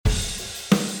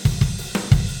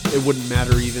It wouldn't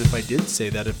matter even if I did say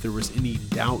that if there was any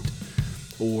doubt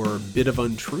or bit of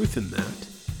untruth in that.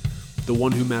 The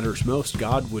one who matters most,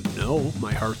 God, would know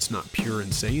my heart's not pure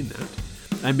in saying that.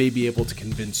 I may be able to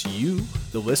convince you,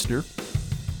 the listener,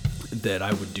 that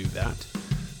I would do that.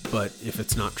 But if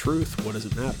it's not truth, what does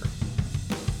it matter?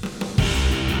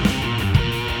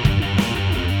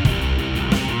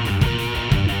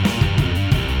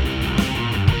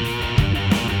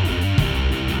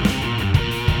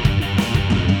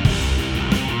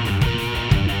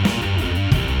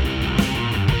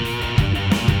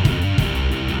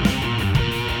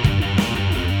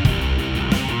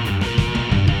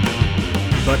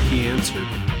 But he answered,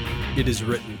 "It is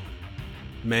written,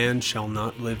 man shall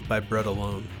not live by bread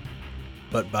alone,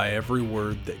 but by every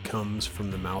word that comes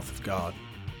from the mouth of God."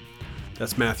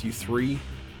 That's Matthew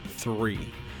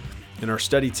 3:3. In our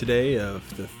study today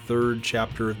of the third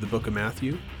chapter of the book of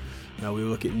Matthew, we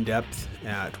look in depth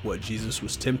at what Jesus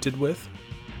was tempted with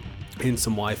and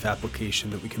some life application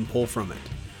that we can pull from it.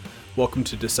 Welcome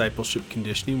to Discipleship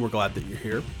Conditioning. We're glad that you're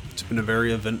here. It's been a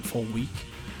very eventful week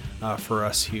for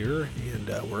us here, and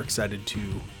we're excited to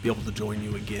be able to join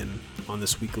you again on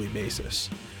this weekly basis.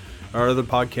 Our other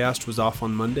podcast was off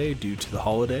on Monday due to the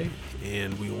holiday,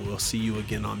 and we will see you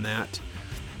again on that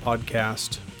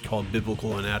podcast called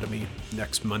Biblical Anatomy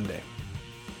next Monday.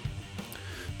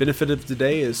 Benefit of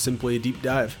today is simply a deep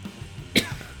dive.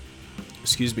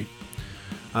 Excuse me.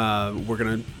 We're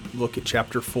going to look at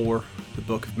chapter 4, the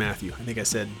book of Matthew. I think I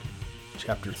said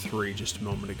chapter 3 just a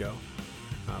moment ago.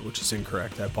 Which is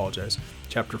incorrect. I apologize.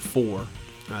 Chapter 4,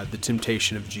 the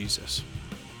temptation of Jesus.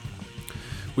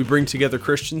 We bring together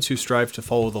Christians who strive to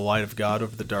follow the light of God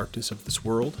over the darkness of this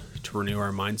world, to renew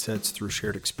our mindsets through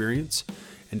shared experience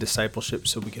and discipleship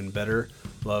so we can better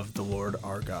love the Lord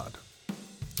our God.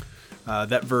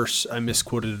 That verse I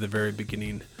misquoted at the very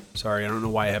beginning. Sorry, I don't know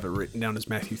why I have it written down as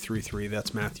Matthew 3:3.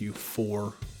 That's Matthew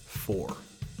 4:4.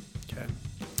 Okay.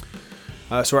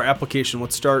 So our application,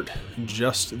 let's start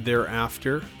just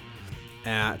thereafter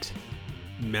at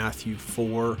Matthew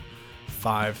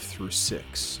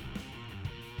 4:5-6.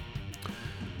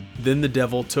 Then the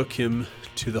devil took him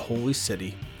to the holy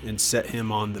city and set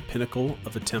him on the pinnacle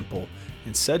of a temple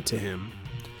and said to him,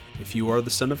 "If you are the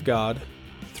Son of God,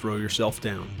 throw yourself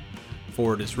down,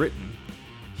 for it is written,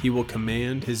 He will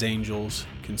command His angels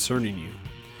concerning you,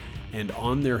 and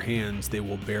on their hands they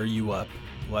will bear you up,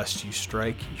 lest you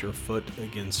strike your foot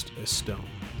against a stone."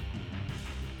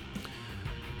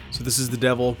 So this is the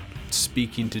devil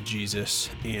speaking to Jesus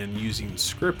and using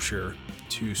scripture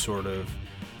to sort of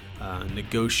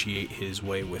negotiate his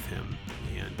way with him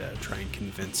and try and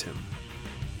convince him.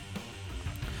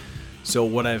 So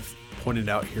what I've pointed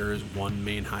out here is one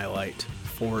main highlight: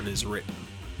 for it is written.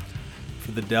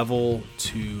 For the devil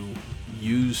to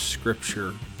use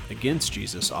scripture against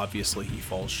Jesus, obviously he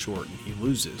falls short and he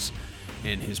loses.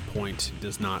 And his point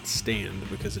does not stand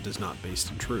because it is not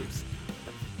based in truth.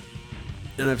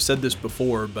 And I've said this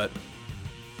before, but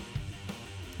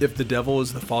if the devil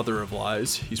is the father of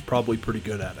lies, he's probably pretty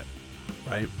good at it,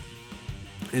 right?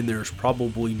 And there's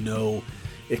probably no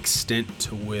extent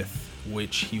to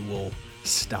which he will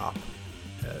stop.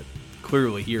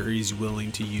 Clearly here he's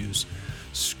willing to use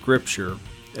scripture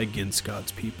against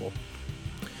God's people,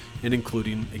 and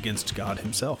including against God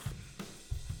himself.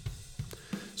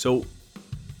 So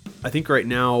I think right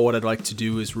now what I'd like to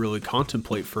do is really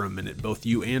contemplate for a minute, both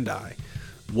you and I,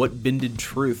 what bended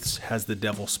truths has the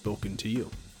devil spoken to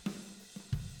you?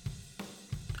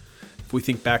 If we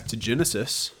think back to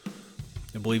Genesis,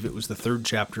 I believe it was the 3rd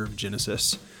chapter of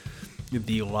Genesis,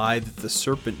 the lie that the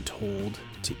serpent told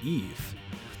to Eve.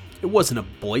 It wasn't a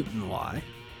blatant lie.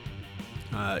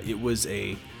 It was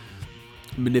a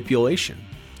manipulation.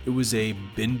 It was a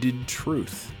bended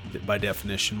truth that by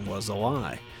definition was a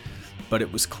lie. But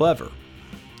it was clever,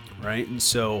 right? And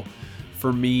so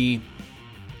for me,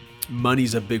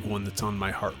 money's a big one that's on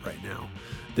my heart right now.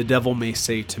 The devil may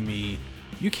say to me,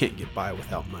 "You can't get by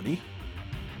without money."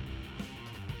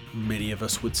 Many of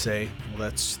us would say, well,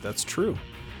 that's true.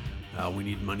 We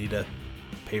need money to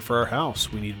pay for our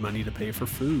house. We need money to pay for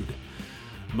food.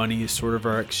 Money is sort of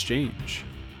our exchange.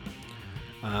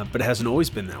 But it hasn't always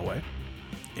been that way.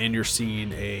 And you're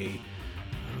seeing a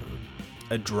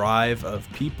drive of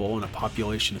people and a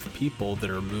population of people that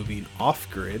are moving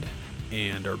off-grid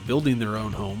and are building their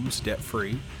own homes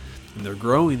debt-free, and they're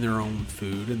growing their own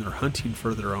food, and they're hunting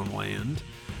for their own land,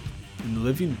 and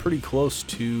living pretty close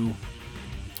to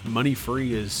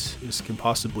money-free as can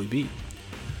possibly be.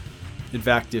 In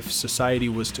fact, if society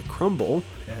was to crumble,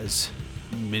 as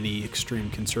many extreme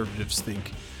conservatives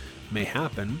think may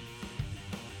happen,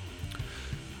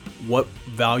 what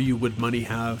value would money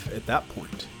have at that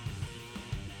point?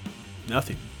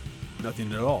 Nothing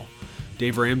at all.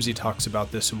 Dave Ramsey talks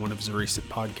about this in one of his recent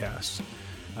podcasts.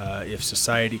 If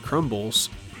society crumbles,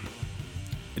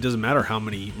 it doesn't matter how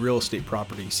many real estate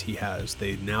properties he has.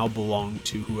 They now belong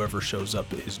to whoever shows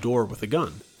up at his door with a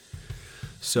gun.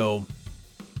 So,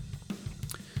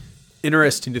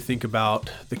 interesting to think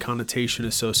about the connotation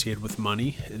associated with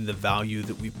money and the value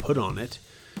that we put on it,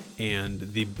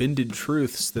 and the bended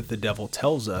truths that the devil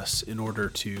tells us in order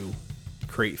to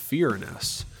create fear in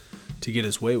us, to get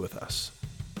his way with us.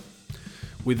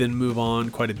 We then move on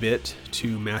quite a bit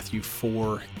to Matthew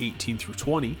 4:18 through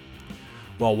 20.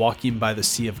 While walking by the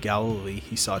Sea of Galilee,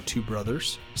 he saw two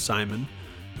brothers, Simon,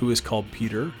 who is called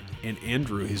Peter, and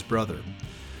Andrew his brother,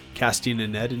 casting a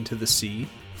net into the sea,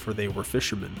 for they were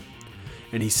fishermen.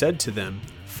 And he said to them,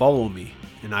 "Follow me,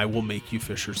 and I will make you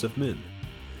fishers of men."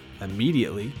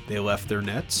 Immediately they left their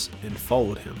nets and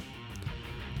followed him.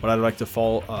 What I'd like to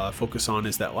focus on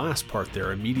is that last part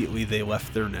there. Immediately they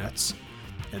left their nets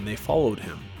and they followed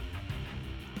him.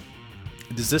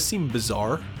 Does this seem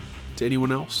bizarre to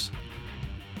anyone else?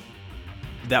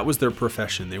 That was their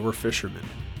profession. They were fishermen.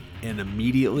 And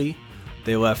immediately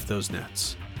they left those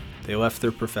nets. They left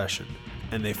their profession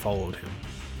and they followed him,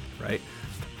 right?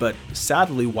 But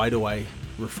sadly, why do I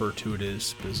refer to it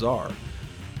as bizarre?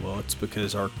 Well, it's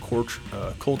because our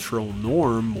cultural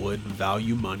norm would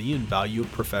value money and value a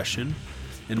profession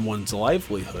and one's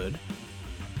livelihood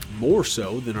more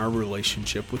so than our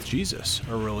relationship with Jesus,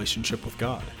 our relationship with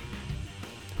God.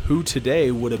 Who today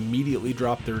would immediately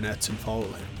drop their nets and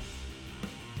follow him?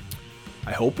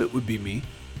 I hope it would be me.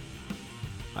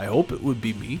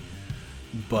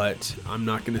 But I'm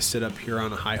not going to sit up here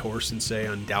on a high horse and say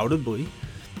undoubtedly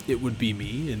it would be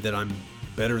me and that I'm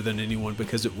better than anyone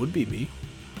because it would be me.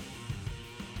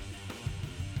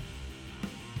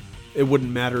 It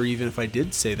wouldn't matter even if I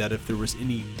did say that, if there was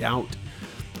any doubt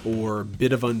or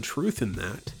bit of untruth in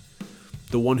that.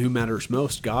 The one who matters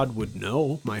most, God, would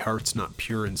know my heart's not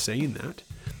pure in saying that.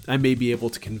 I may be able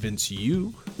to convince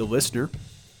you, the listener,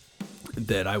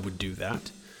 that I would do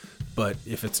that. But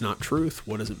if it's not truth,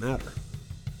 what does it matter?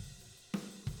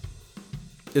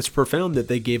 It's profound that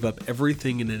they gave up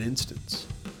everything in an instance.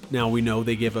 Now we know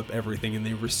they gave up everything and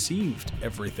they received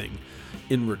everything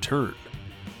in return.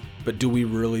 But do we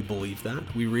really believe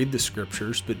that? We read the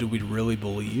scriptures, but do we really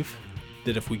believe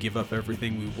that if we give up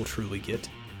everything, we will truly get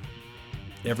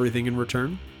everything in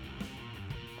return?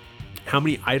 How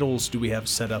many idols do we have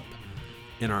set up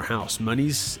in our house?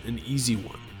 Money's an easy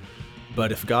one.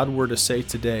 But if God were to say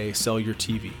today, sell your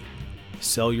TV,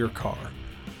 sell your car,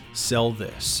 sell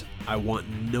this, I want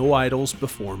no idols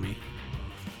before me,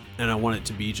 and I want it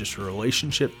to be just a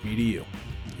relationship, me to you,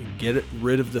 and get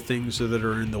rid of the things that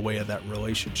are in the way of that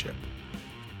relationship.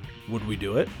 Would we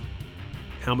do it?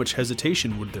 How much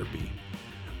hesitation would there be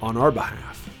on our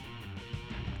behalf?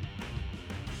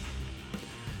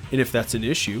 And if that's an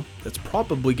issue, that's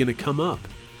probably going to come up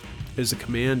as a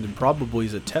command and probably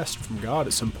as a test from God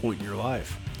at some point in your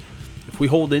life. If we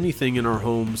hold anything in our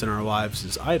homes and our lives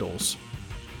as idols,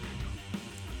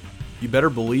 you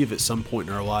better believe at some point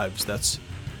in our lives that's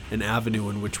an avenue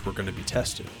in which we're going to be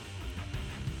tested.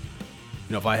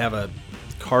 You know, if I have a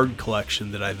card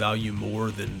collection that I value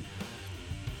more than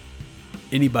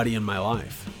anybody in my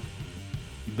life,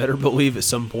 you better believe at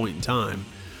some point in time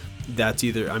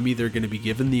I'm either going to be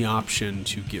given the option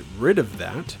to get rid of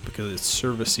that because it's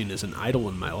servicing as an idol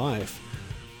in my life,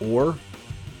 or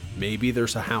maybe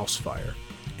there's a house fire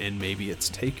and maybe it's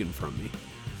taken from me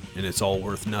and it's all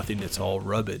worth nothing. It's all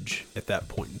rubbish at that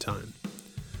point in time.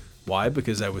 Why?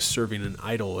 Because I was serving an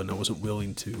idol and I wasn't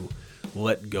willing to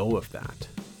let go of that.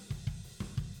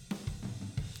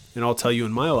 And I'll tell you,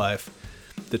 in my life,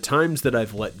 the times that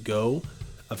I've let go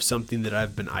of something that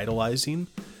I've been idolizing,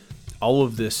 all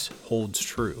of this holds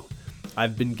true.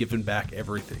 I've been given back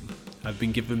everything. I've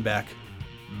been given back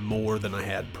more than I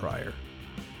had prior.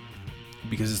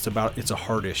 Because it's a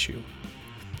hard issue.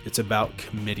 It's about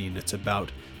committing. It's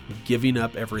about giving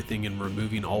up everything and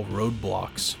removing all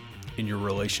roadblocks in your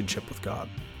relationship with God.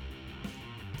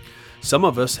 Some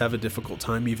of us have a difficult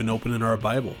time even opening our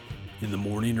Bible in the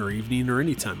morning or evening or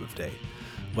any time of day,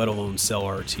 let alone sell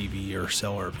our TV or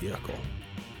sell our vehicle.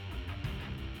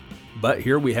 But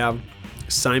here we have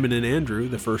Simon and Andrew,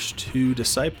 the first two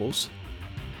disciples.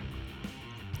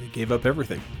 They gave up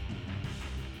everything.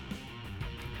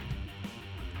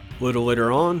 A little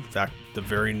later on, in fact, the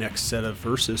very next set of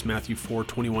verses, Matthew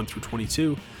 4:21 through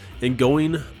 22, and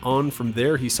going on from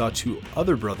there, he saw two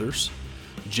other brothers,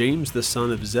 James the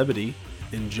son of Zebedee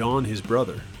and John his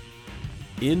brother,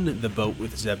 in the boat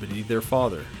with Zebedee their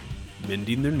father,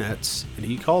 mending their nets, and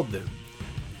he called them.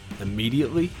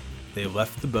 Immediately they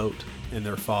left the boat and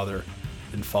their father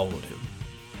and followed him.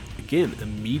 Again,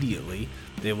 immediately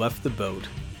they left the boat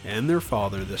and their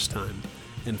father this time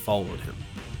and followed him.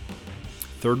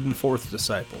 Third and fourth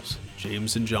disciples,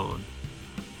 James and John,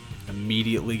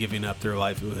 immediately giving up their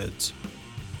livelihoods,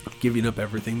 giving up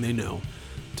everything they know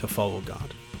to follow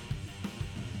God.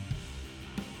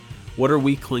 What are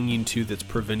we clinging to that's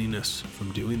preventing us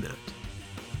from doing that?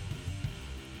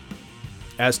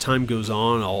 As time goes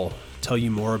on, I'll tell you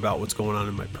more about what's going on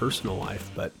in my personal life,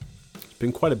 but it's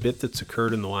been quite a bit that's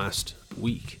occurred in the last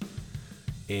week.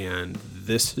 And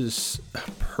this is a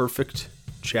perfect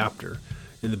chapter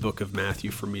in the book of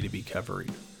Matthew for me to be covering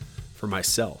for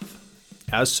myself.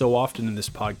 As so often in this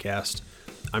podcast,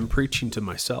 I'm preaching to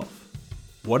myself.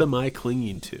 What am I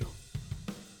clinging to?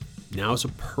 Now is a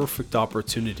perfect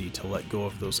opportunity to let go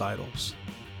of those idols.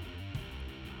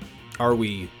 Are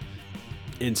we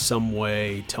in some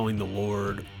way telling the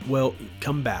Lord, well,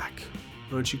 come back.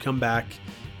 Why don't you come back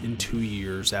in 2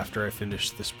 years after I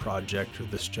finish this project or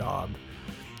this job?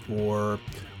 Or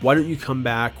why don't you come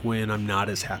back when I'm not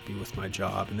as happy with my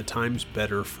job and the time's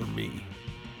better for me?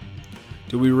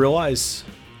 Do we realize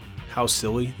how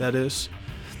silly that is?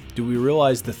 Do we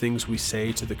realize the things we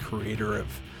say to the creator of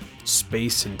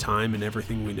space and time and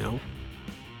everything we know?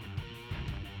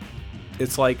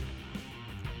 It's like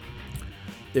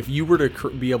if you were to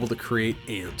be able to create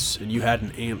ants and you had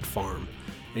an ant farm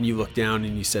and you look down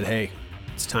and you said, hey,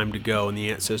 it's time to go. And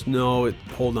the ant says, no,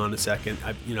 hold on a second.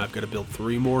 I've got to build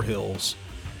 3 more hills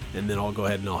and then I'll go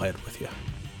ahead and I'll head with you.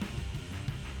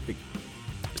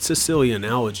 It's a silly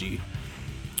analogy,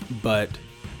 but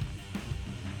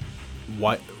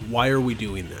why are we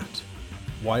doing that?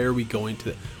 Why are we going to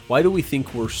that? Why do we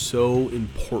think we're so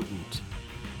important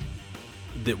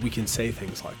that we can say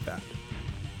things like that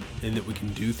and that we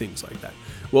can do things like that?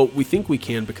 Well, we think we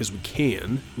can because we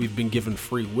can. We've been given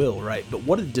free will, right? But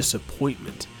what a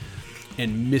disappointment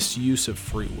and misuse of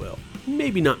free will.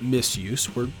 Maybe not misuse.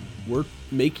 We're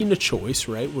making a choice,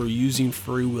 right? We're using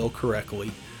free will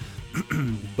correctly.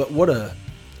 But what a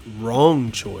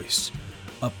wrong choice,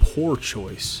 a poor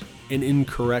choice, an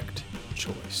incorrect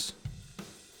choice.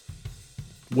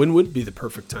 When would be the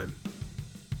perfect time?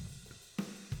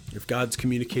 If God's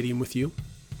communicating with you,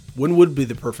 when would be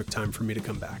the perfect time for me to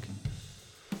come back?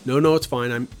 No, it's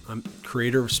fine. I'm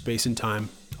creator of space and time.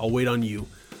 I'll wait on you.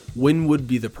 When would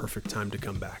be the perfect time to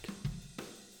come back?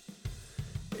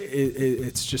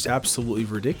 It's just absolutely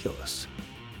ridiculous.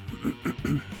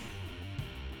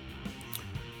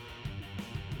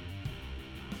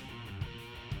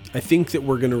 I think that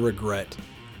we're going to regret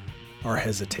our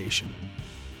hesitation.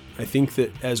 I think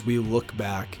that as we look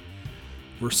back,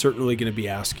 we're certainly going to be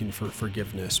asking for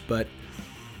forgiveness. But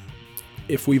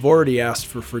if we've already asked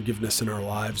for forgiveness in our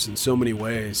lives in so many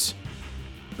ways,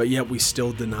 but yet we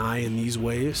still deny in these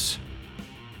ways,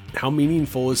 how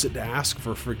meaningful is it to ask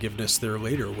for forgiveness there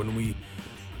later when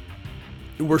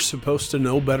we're supposed to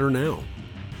know better now?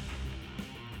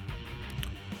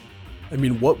 I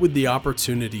mean, what would the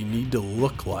opportunity need to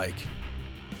look like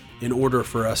in order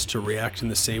for us to react in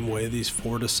the same way these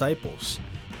 4 disciples,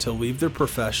 to leave their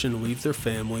profession, leave their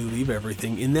family, leave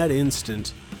everything in that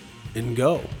instant and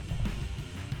go?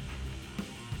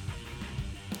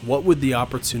 What would the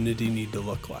opportunity need to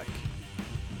look like?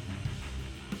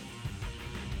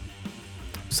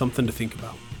 Something to think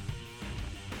about.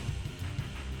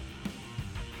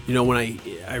 You know, when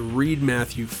I read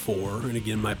Matthew 4, and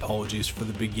again, my apologies for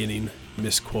the beginning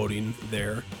misquoting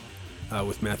there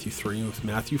with Matthew 3, with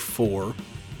Matthew 4,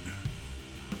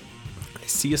 I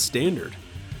see a standard.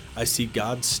 I see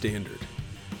God's standard.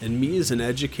 And me as an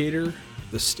educator,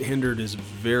 the standard is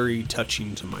very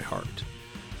touching to my heart.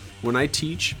 When I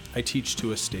teach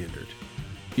to a standard.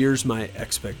 Here's my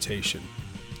expectation.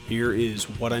 Here is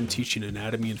what I'm teaching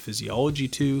anatomy and physiology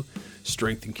to,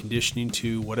 strength and conditioning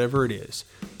to, whatever it is.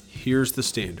 Here's the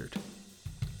standard.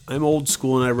 I'm old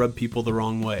school and I rub people the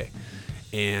wrong way.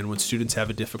 And when students have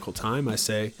a difficult time, I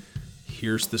say,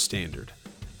 here's the standard.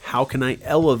 How can I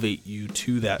elevate you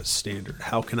to that standard?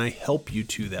 How can I help you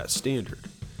to that standard?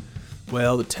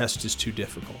 Well, the test is too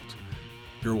difficult.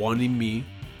 You're wanting me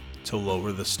to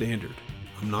lower the standard.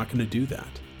 I'm not going to do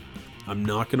that. I'm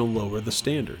not going to lower the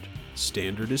standard.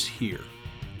 Standard is here.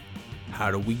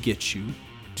 How do we get you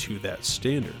to that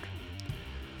standard?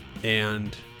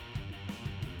 And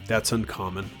that's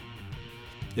uncommon.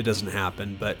 It doesn't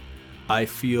happen, but I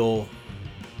feel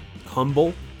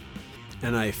humble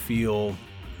and I feel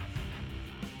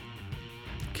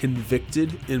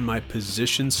convicted in my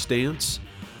position stance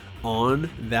on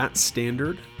that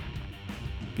standard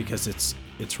because it's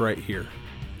right here.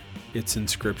 It's in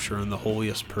Scripture, and the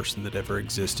holiest person that ever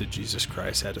existed, Jesus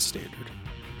Christ, had a standard.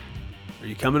 Are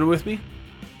you coming with me?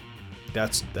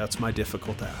 That's my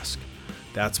difficult ask.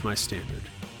 That's my standard.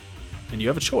 And you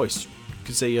have a choice. You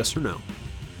can say yes or no.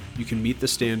 You can meet the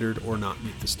standard or not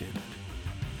meet the standard.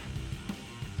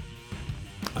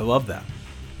 I love that.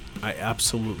 I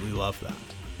absolutely love that.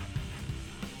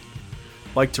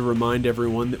 I'd like to remind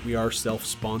everyone that we are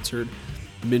self-sponsored.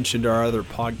 Mentioned our other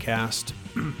podcast,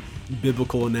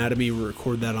 Biblical Anatomy. We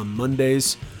record that on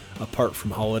Mondays, apart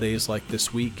from holidays like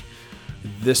this week.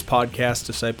 This podcast,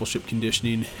 Discipleship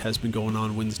Conditioning, has been going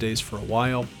on Wednesdays for a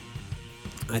while.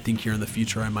 I think here in the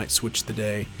future I might switch the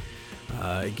day,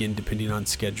 again, depending on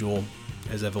schedule.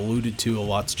 As I've alluded to, a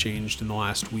lot's changed in the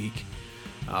last week.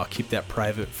 I'll keep that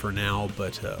private for now,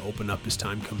 but open up as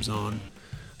time goes on.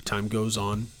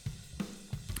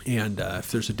 And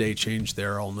if there's a day change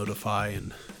there, I'll notify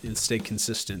and stay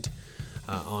consistent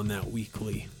on that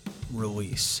weekly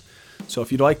release. So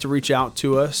if you'd like to reach out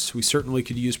to us, we certainly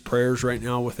could use prayers right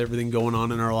now with everything going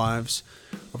on in our lives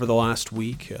over the last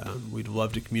week. We'd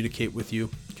love to communicate with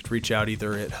you. You could reach out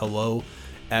either at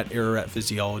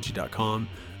hello@araratphysiology.com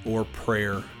or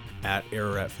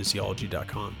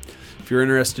prayer@araratphysiology.com. If you're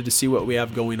interested to see what we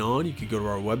have going on, you could go to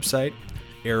our website,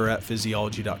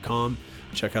 araratphysiology.com.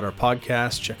 Check out our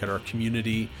podcast, check out our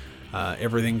community.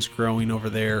 Everything's growing over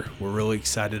there. We're really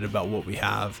excited about what we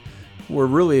have. We're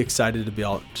really excited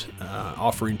about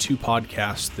offering 2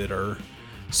 podcasts that are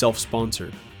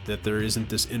self-sponsored, that there isn't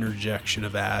this interjection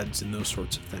of ads and those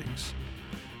sorts of things.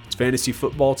 It's fantasy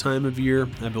football time of year.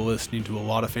 I've been listening to a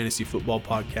lot of fantasy football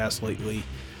podcasts lately,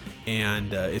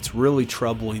 and it's really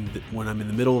troubling that when I'm in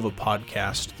the middle of a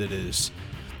podcast that is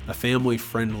a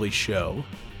family-friendly show,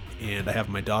 and I have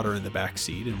my daughter in the back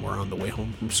seat, and we're on the way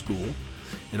home from school,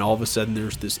 and all of a sudden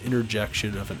there's this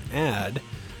interjection of an ad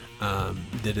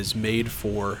that is made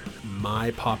for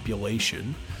my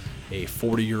population, a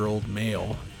 40-year-old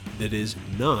male, that is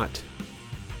not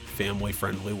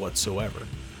family-friendly whatsoever.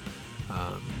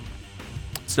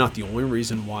 It's not the only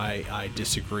reason why I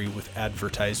disagree with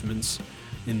advertisements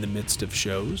in the midst of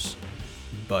shows,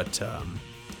 but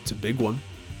it's a big one.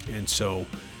 And so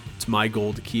it's my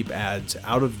goal to keep ads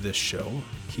out of this show,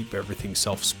 keep everything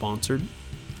self-sponsored,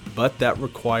 but that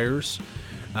requires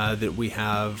that we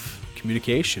have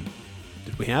communication,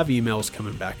 that we have emails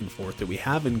coming back and forth, that we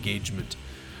have engagement,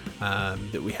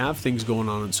 that we have things going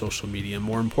on social media.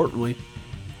 More importantly,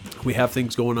 we have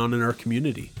things going on in our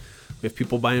community. We have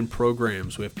people buying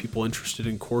programs. We have people interested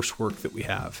in coursework that we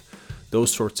have,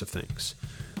 those sorts of things.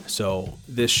 So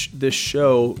this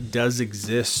show does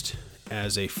exist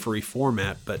as a free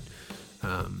format, but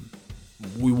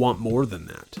we want more than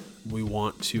that. We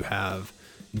want to have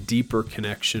deeper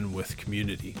connection with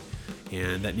community,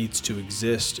 and that needs to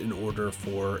exist in order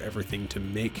for everything to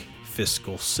make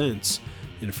fiscal sense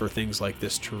and for things like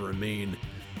this to remain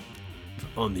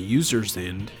on the user's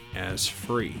end as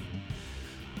free.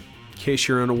 In case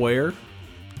you're unaware,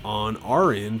 on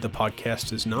our end, the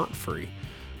podcast is not free.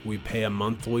 We pay a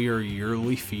monthly or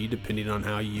yearly fee depending on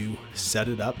how you set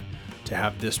it up to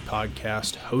have this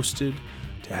podcast hosted,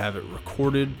 to have it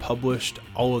recorded, published,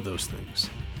 all of those things.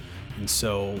 And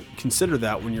so consider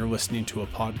that when you're listening to a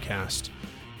podcast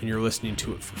and you're listening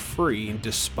to it for free,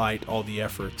 despite all the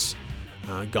efforts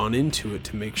gone into it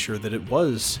to make sure that it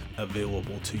was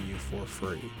available to you for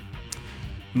free.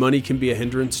 Money can be a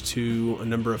hindrance to a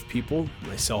number of people,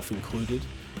 myself included.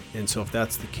 And so if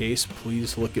that's the case,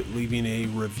 please look at leaving a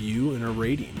review and a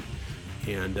rating.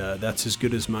 And that's as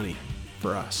good as money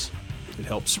for us. It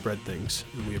helps spread things,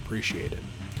 and we appreciate it.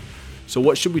 So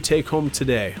what should we take home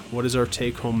today? What is our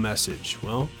take-home message?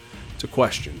 Well, it's a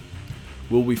question.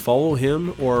 Will we follow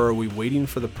him, or are we waiting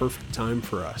for the perfect time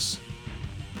for us?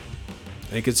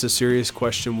 I think it's a serious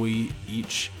question we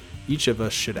each of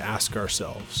us should ask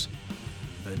ourselves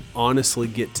and honestly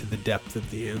get to the depth of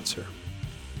the answer.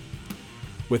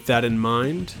 With that in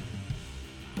mind,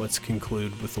 let's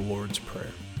conclude with the Lord's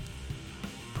Prayer.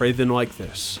 Pray then like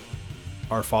this: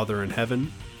 Our Father in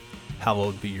heaven,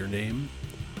 hallowed be your name.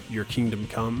 Your kingdom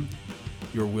come,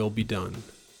 your will be done,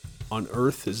 on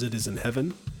earth as it is in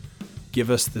heaven. Give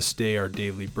us this day our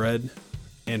daily bread,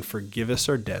 and forgive us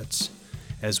our debts,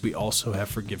 as we also have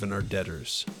forgiven our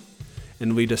debtors.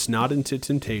 And lead us not into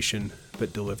temptation,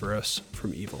 but deliver us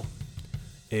from evil.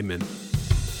 Amen.